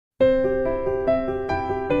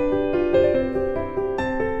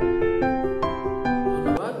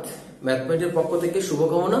Math পয়েন্টের পক্ষ থেকে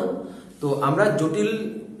শুভকামনা। তো আমরা জটিল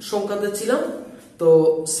সংখ্যাতে ছিলাম, তো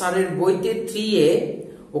স্যারের বইতে 3A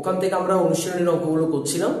ওখান থেকে আমরা অনুশীলনের অঙ্কগুলো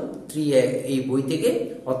করছিলাম 3A এই বই থেকে,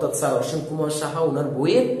 অর্থাৎ স্যার অসীম কুমার সাহা ওনার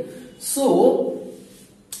বইয়ের। সো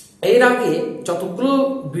এর আগে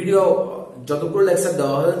যতগুলো লেকচার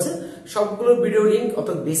দেওয়া হয়েছে সবগুলো ভিডিও লিংক,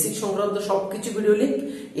 অর্থাৎ বেসিক সংক্রান্ত সবকিছু ভিডিও লিংক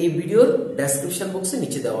এই ভিডিওর ডেসক্রিপশন বক্সে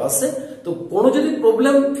নিচে দেওয়া আছে। তো কোনো যদি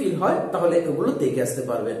প্রবলেম ফিল হয় তাহলে এগুলো দেখে আসতে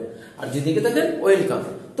পারবেন, আর যদি দেখে থাকেন ওয়েলকাম।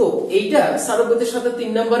 তো এইটা সারবতের সাথে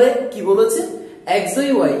 3 নম্বরে কি বলেছে, x by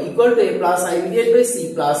y equal to a plus i divided by c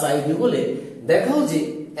plus i d হলে দেখাও যে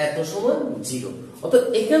এত সমান 0। অর্থাৎ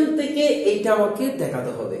এখান থেকে এইটা আমাকে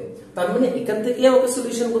দেখাতে হবে, তার মানে এখান থেকে আমাকে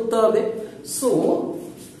সলিউশন করতে হবে। সো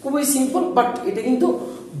খুবই সিম্পল, বাট এটা কিন্তু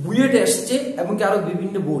বুয়েটে আসছে এবং কি আরো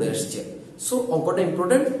বিভিন্ন বোর্ডে আসছে। সো অঙ্কটা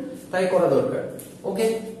ইম্পর্টেন্ট, তাই করা দরকার। ওকে,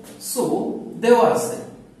 সো দেওয়া আছে,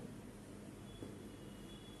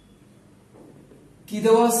 কি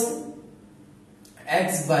দেওয়া আছে, x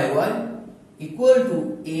by y equal to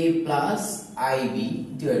a plus ib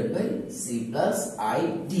divided by c plus i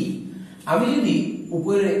d। আমি যদি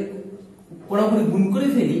উপরে পুরোপুরি গুণ করে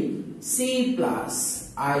ফেলি c plus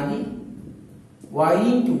i d y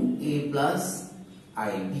into a plus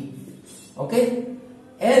ib। ওকে,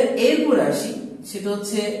 এরপর আসি, সেটা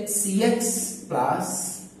হচ্ছে cx plus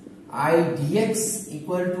i dx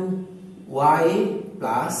equal to y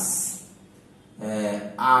plus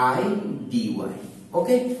i dy।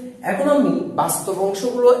 ওকে, এখন আমি বাস্তব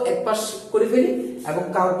অংশগুলো একপাশ করে ফেলি এবং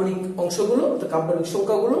কাল্পনিক অংশগুলো, কাল্পনিক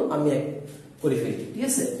সংখ্যাগুলো আমি এক করে ফেলি, ঠিক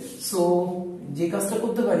আছে। সো যে কাজটা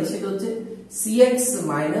করতে পারি সেটা হচ্ছে cx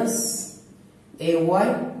minus ay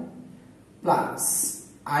plus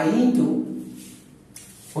i into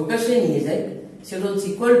ওটা সে নিয়ে যায়, সেটা হচ্ছে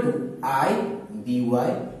equal to i dy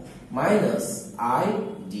minus i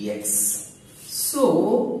dx। So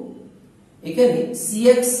এখানে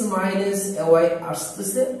cx মাইনাস ay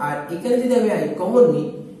আসতেছে, আর এখানে যদি আমি i কমন নিই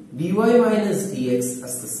dy মাইনাস dx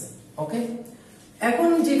আসতেছে। ওকে, এখন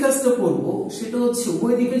যে কাজটা করব সেটা হচ্ছে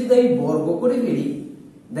উভয় দিকে যদি আমি বর্গ করে ফেলি,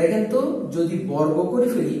 দেখেন তো যদি বর্গ করে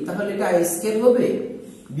ফেলি তাহলে এটা i স্কয়ার হবে,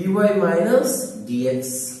 dy minus dx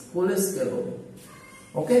whole square হবে।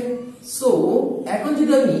 ওকে, সো এখন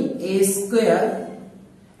যদি আমি a square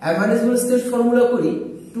minus whole square formula করি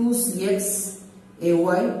 2cx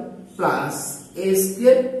ay plus a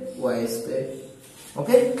square y square.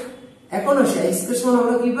 ওকে, এখন আসে i স্কয়ার সমান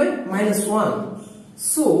আমরা কি পাই, -1।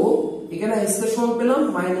 সো এখানে i স্কয়ার সমান পেলাম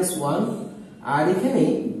 -1, আর এখানে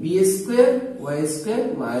b square y square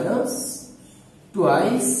minus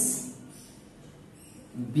twice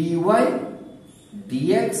by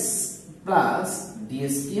dx plus d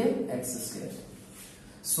square x square.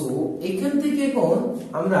 So এখান থেকে এখন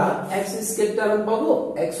আমরা x স্কয়ার টার্ম পাবো,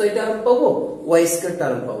 xy টার্ম পাবো, y স্কয়ার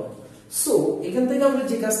টার্ম পাবো। সো এখান থেকে আমরা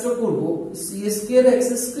যে কাজটা করব c square x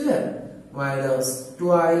square minus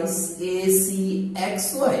twice ac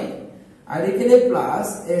xy, আর এখানে plus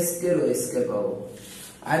a square y square পাবো,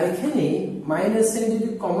 আর এখানে মাইনাস সাইন যদি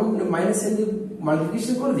কমন মাইনাস সাইন যদি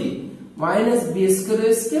মাল্টিপ্লিকেশন করে দিই minus b square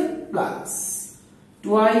y square plus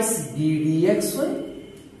twice b dxy,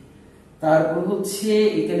 তারপর হচ্ছে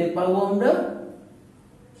এখানে পাবো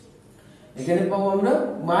আমরা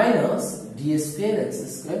minus d square x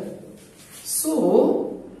square. So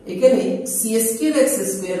এখানে c স্কয়ার x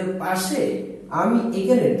স্কয়ার এর পাশে আমি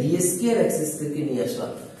এখানে d স্কয়ার x স্কয়ার কে নিয়ে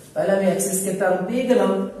আসলাম, তাহলে আমি x স্কয়ার টার্ম পেয়ে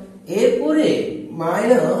গেলাম। এরপরে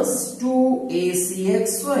মাইনাস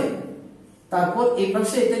 2acxy, তারপর এই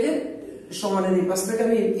পাশে এটাকে সমানের এই পাশটাকে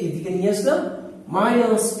আমি এইদিকে নিয়ে আসলাম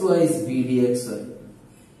মাইনাস টুয়াইস b dxy,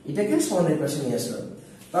 এটাকে সমানের পাশে নিয়ে আসলাম।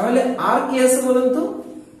 তাহলে আর কি আছে বলেন তো,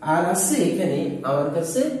 আর আছে এখানে আমার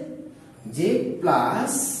কাছে যে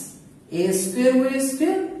plus a square y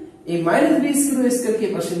square, এই minus b square y square কে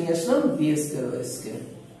পাশে নিয়ে আসলাম b square y square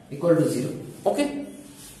equal to 0। Okay,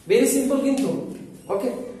 very simple কিন্তু। ওকে,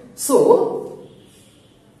 সো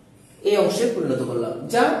এই অংশে পরিণত করলাম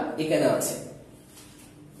যা এখানে আছে,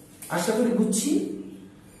 আশা করি বুঝছি।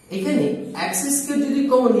 এখানে x স্কয়ার যদি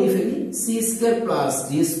কমন নিয়ে ফেলি c square plus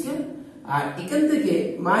d square, আর এখান থেকে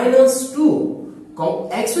 -2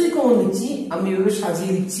 xy কমন নিচ্ছি, আমি এভাবে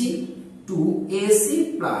সাজিয়ে দিচ্ছি 2ac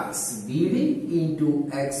plus bd into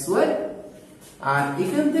xy, আর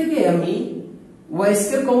এখান থেকে আমি y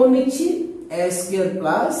স্কয়ার কমন নিচ্ছি a square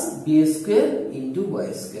plus b square into y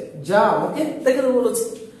square, যা আমাকে দেখাতে বলেছে,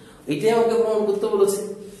 এটাই আমাকে প্রমাণ করতে বলেছে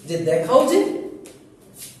যে দেখাও যে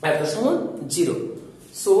এত সমান 0।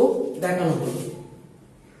 সো দেখানো হলো।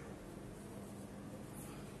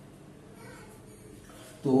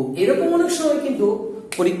 তো এরকম অনেক সময় কিন্তু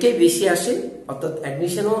পরীক্ষায় বেশি আসে, অর্থাৎ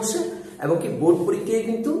অ্যাডমিশনও আসে এবং কি বোর্ড পরীক্ষায়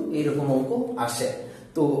কিন্তু এইরকম অঙ্ক আসে।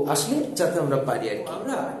 তো আসলে যাতে আমরা পারি আর কি।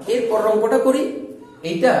 আমরা এরপর অঙ্কটা করি।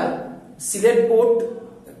 এইটা সিলেট বোর্ড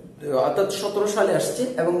অর্থাৎ 17 সালে আসছে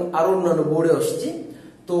এবং আরো অন্যান্য বোর্ডে আসছে।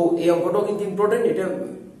 তো এই অঙ্কটাও কিন্তু ইম্পর্টেন্ট, এটা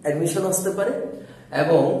অ্যাডমিশন আসতে পারে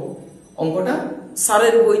এবং অঙ্কটা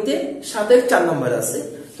স্যারের বইতে 7-এর 4 নম্বর আছে।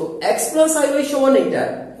 তো x + iy সমান এটা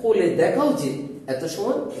হলে দেখাও যে এত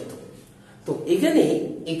সমান এত। তো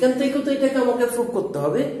এখান থেকে তো এটাকে আমাকে প্রুফ করতে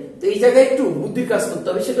হবে। তো এই জায়গায় একটু বুদ্ধির কাজ করতে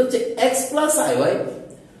হবে, সেটা হচ্ছে x + iy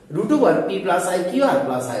 √p + iq r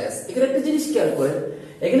 + is। এখানে একটা জিনিস খেয়াল করেন,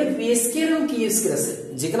 এখানে p² এবং q² আছে,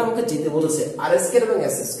 যেখানে আমাকে যেতে বলেছে r² এবং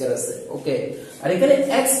s² আছে। ওকে, আর এখানে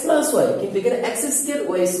x + y, কিন্তু এখানে x²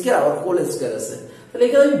 y² আর হোল স্কয়ার আছে। তাহলে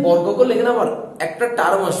এখানে আমি বর্গ করলে এখানে আবার একটা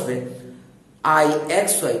টার্ম আসবে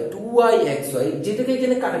ixy 2ixy, যেটাকে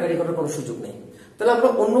এখানে কাটাকাটি করার কোনো সুযোগ নেই। তাহলে আমরা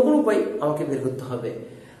অন্য কোনো উপায় আমাকে বের করতে হবে।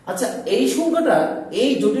 আচ্ছা, এই সংখ্যাটা, এই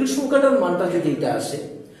জটিল সংখ্যাটার মানটা যদি এটা আসে,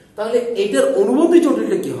 তাহলে এটার অনুবন্ধী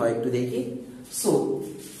জটিলটা কি হয় একটু দেখি। সো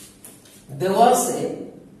দেওয়া আছে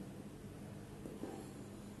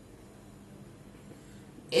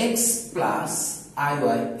x + iy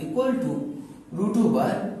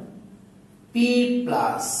 √p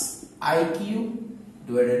 + iq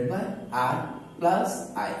 / r +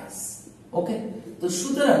 is। ওকে, তো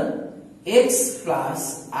সুতরাং x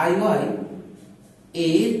 + iy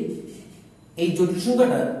এর এই জটিল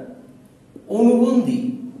সংখ্যাটার অনুবন্ধী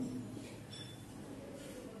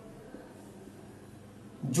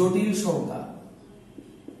জটিল সংখ্যা।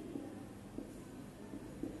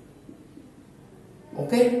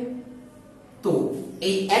 ওকে, তো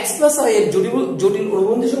এই x + i এর জটিল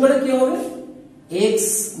অনুবন্ধী সংখ্যাটা কি হবে? x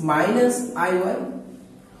 - iy।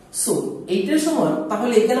 সো এইটার সমান,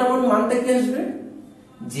 তাহলে এখানে আমার মানটা কি আসবে?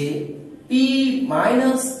 যে p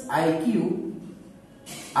 - iq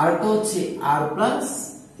আরটা হচ্ছে r +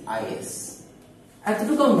 is।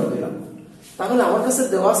 এতটুকু আমরা পেলাম। তাহলে আমার কাছে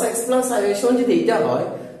দেওয়া আছে x + iy সমান যদি এইটা হয়,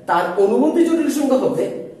 তার অনুবন্ধী জটিল সংখ্যা হবে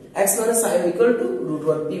x - iy √p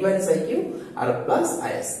 - iq r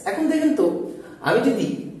 + is। এখন দেখেন তো, আমি যদি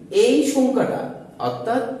এই সংখ্যাটা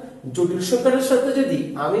অর্থাৎ জটিল সংখ্যাটার সাথে যদি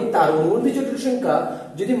আমি তার অনুবন্ধী জটিল সংখ্যা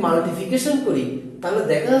যদি মাল্টিপ্লিকেশন করি, তাহলে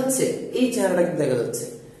দেখা যাচ্ছে এই চেহারাটা কিন্তু দেখা যাচ্ছে।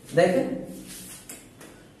 দেখেন,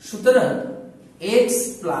 সুতরাং x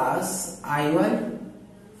 + iy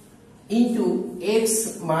x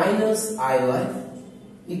 - iy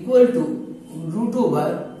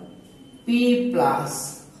 √p +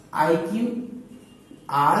 iq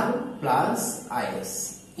r + is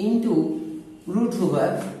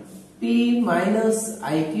 √p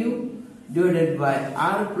 - iq /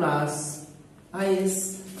 r + is।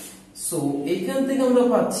 So এখান থেকে আমরা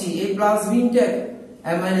পাচ্ছি a + b *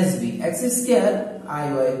 a - b x²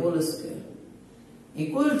 iy whole square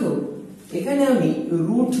এখানে আমি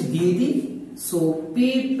রুট দিয়ে দিই। So p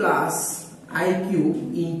 + iq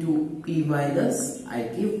 * p -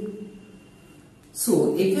 iq। So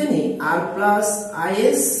এখানে r +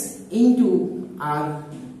 is r,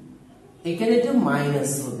 এখানে এটা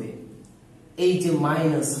মাইনাস হবে, এই যে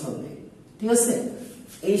মাইনাস হবে। ঠিক আছে,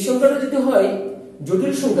 এই সংখ্যাটা যদি হয়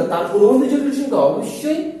জটিল সংখ্যা, তার অনুবন্ধী জটিল সংখ্যা,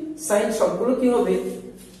 অবশ্যই সাইন সবগুলো কি হবে?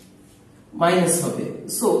 মাইনাস হবে।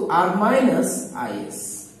 So r - is।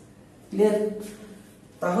 ক্লিয়ার?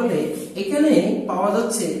 তাহলে এখানে পাওয়া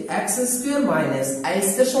যাচ্ছে x² - i²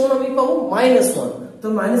 সমান আমি পাবো -1। তো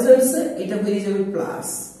মাইনাস হচ্ছে, এটা বেরিয়ে যাবে প্লাস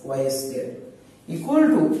y²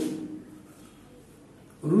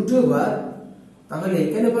 √, তাহলে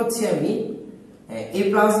এখানে পাচ্ছি আমি a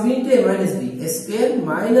 + b * a - b square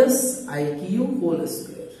 - iq whole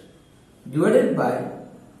square /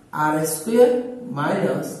 r²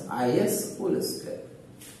 - is whole square.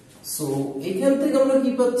 So এখান থেকে আমরা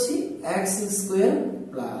কি পাচ্ছি? x² +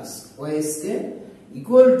 y²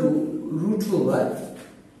 √p²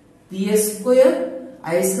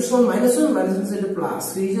 i² সমান -1 এটা প্লাস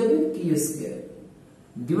হয়ে যাবে q²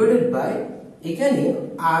 এখানে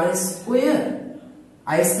r²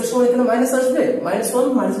 i² সমান এখানে মাইনাস আসবে,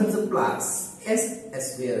 -1 - প্লাস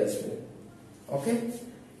s² আসবে। ওকে,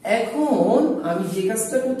 এখন আমি যে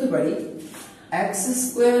কাজটা করতে পারি, x²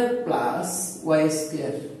 + y²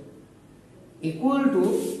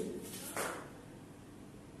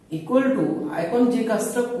 এখন যে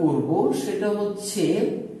কাজটা করব সেটা হচ্ছে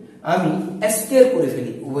আমি স্কয়ার করে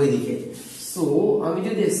ফেলি উভয় দিকে। সো আমি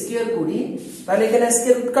যদি স্কয়ার করি, তাহলে এখানে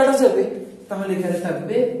স্কয়ার রুট কাটা যাবে, তাহলে এখানে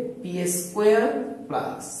থাকবে p² +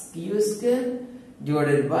 q² r²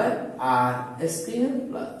 +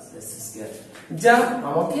 s², যা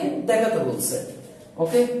আমাকে দেখাতে বলছে।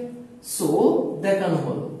 ওকে, সো দেখানো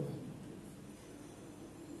হলো।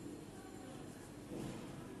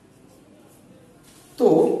 তো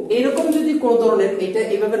এইরকম যদি কোন ধরনের এটা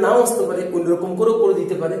এইভাবে নাও আসতে পারে, অন্যরকম করেও করে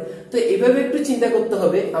দিতে পারে, তো এইভাবে একটু চিন্তা করতে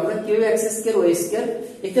হবে আমরা কিভাবে এক্স স্কয়ার ওয়াই স্কয়ার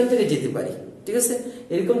এখান থেকে যেতে পারি। ঠিক আছে,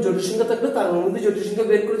 এরকম জটিল সংখ্যা থাকলে তার মধ্যে জটিল সংখ্যা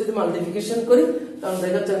বের করে যদি মাল্টিপ্লিকেশন করি তাহলে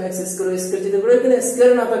দেখা যাচ্ছে আমি এক্স স্কয়ার ওয়াই স্কয়ার যেতে পারি, এখানে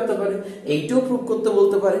স্কয়ার না থাকতে পারে, এইটাও প্রুভ করতে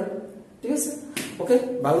বলতে পারে। ঠিক আছে, ওকে,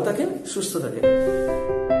 ভালো থাকেন, সুস্থ থাকেন।